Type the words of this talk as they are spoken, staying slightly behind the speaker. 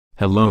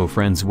Hello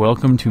friends,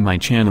 welcome to my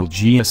channel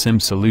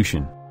GSM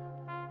Solution.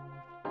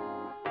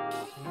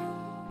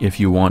 If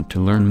you want to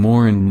learn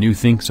more and new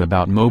things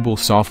about mobile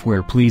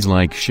software, please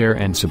like, share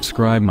and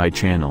subscribe my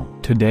channel.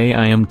 Today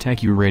I am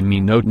tech you Redmi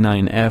Note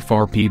 9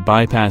 FRP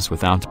Bypass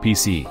without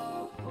PC.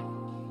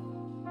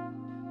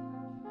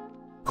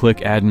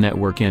 Click Add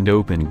Network and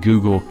open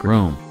Google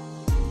Chrome.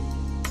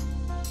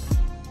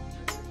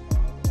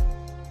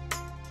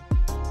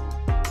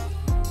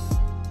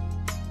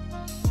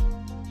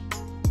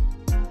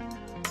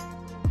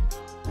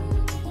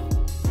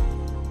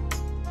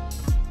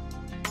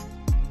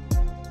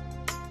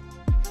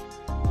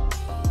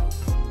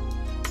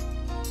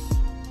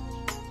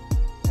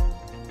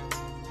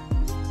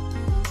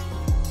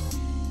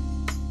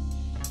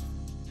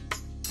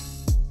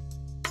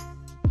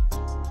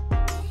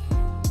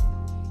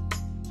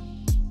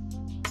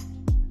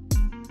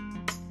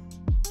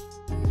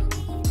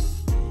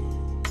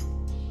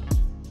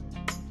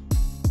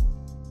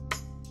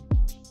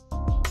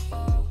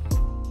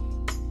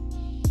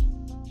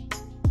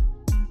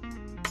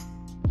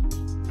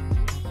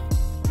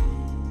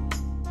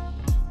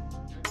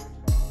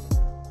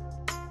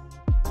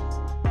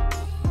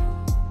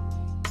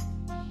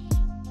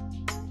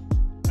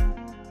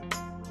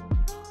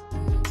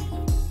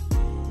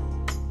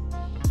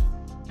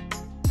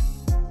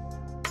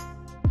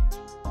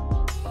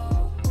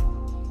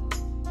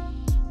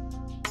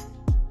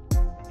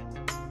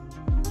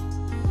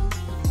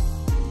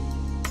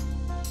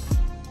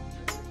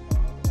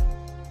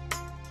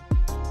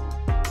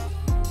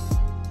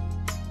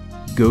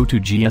 Go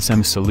to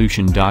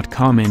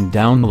gsmsolution.com and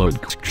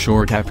download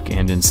Short app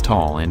and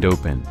install and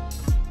open.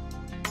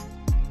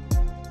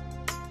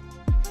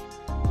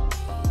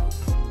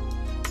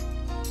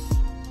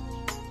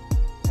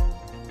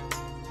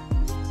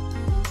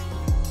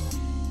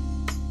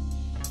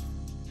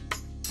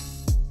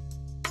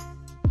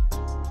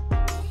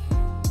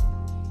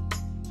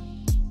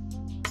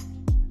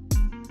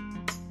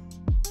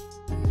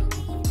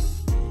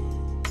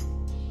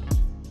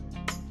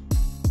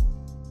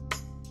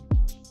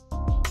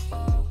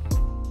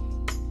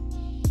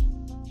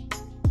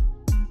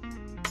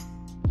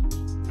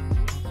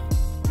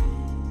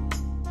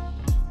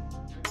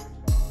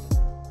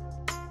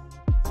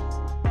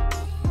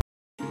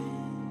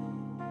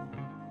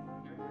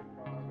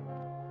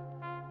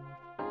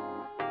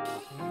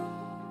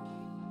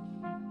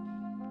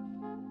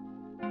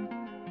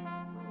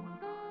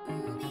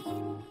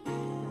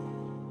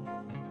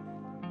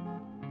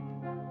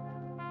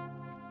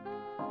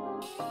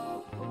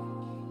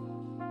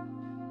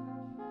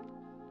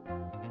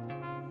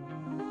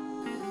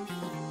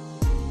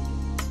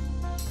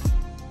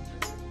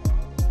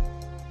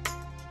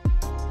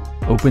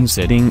 Open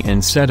Setting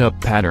and set up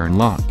Pattern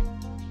Lock.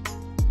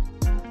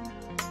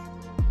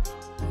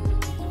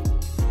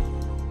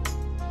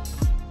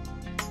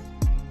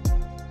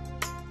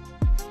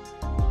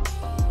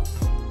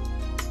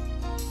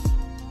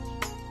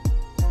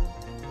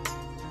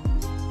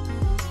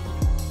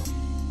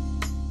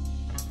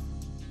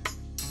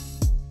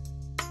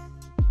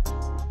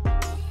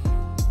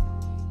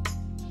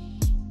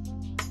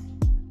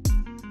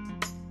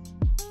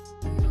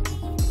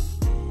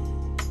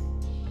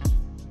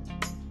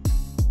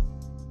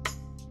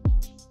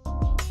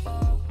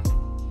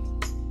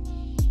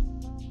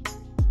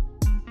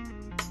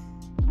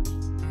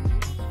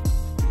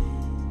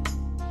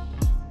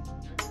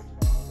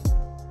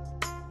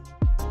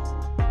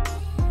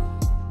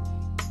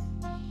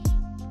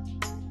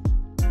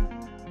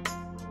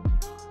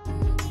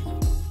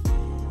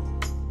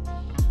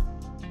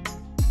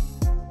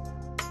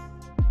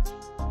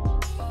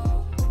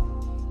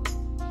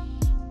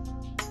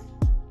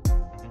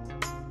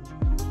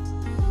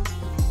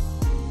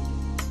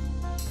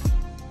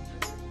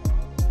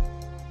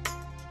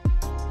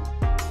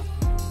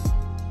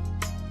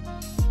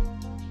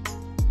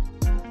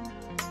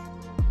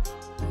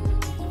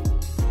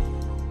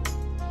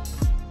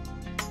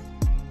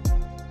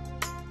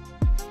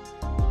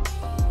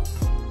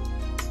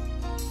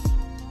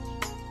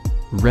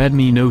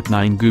 Redmi Note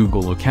 9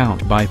 Google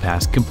account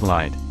bypass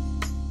complied.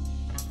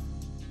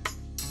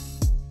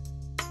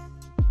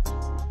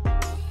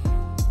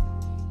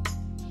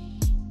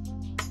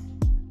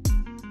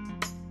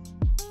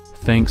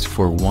 Thanks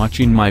for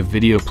watching my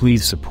video.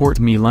 Please support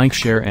me, like,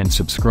 share and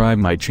subscribe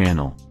my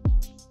channel.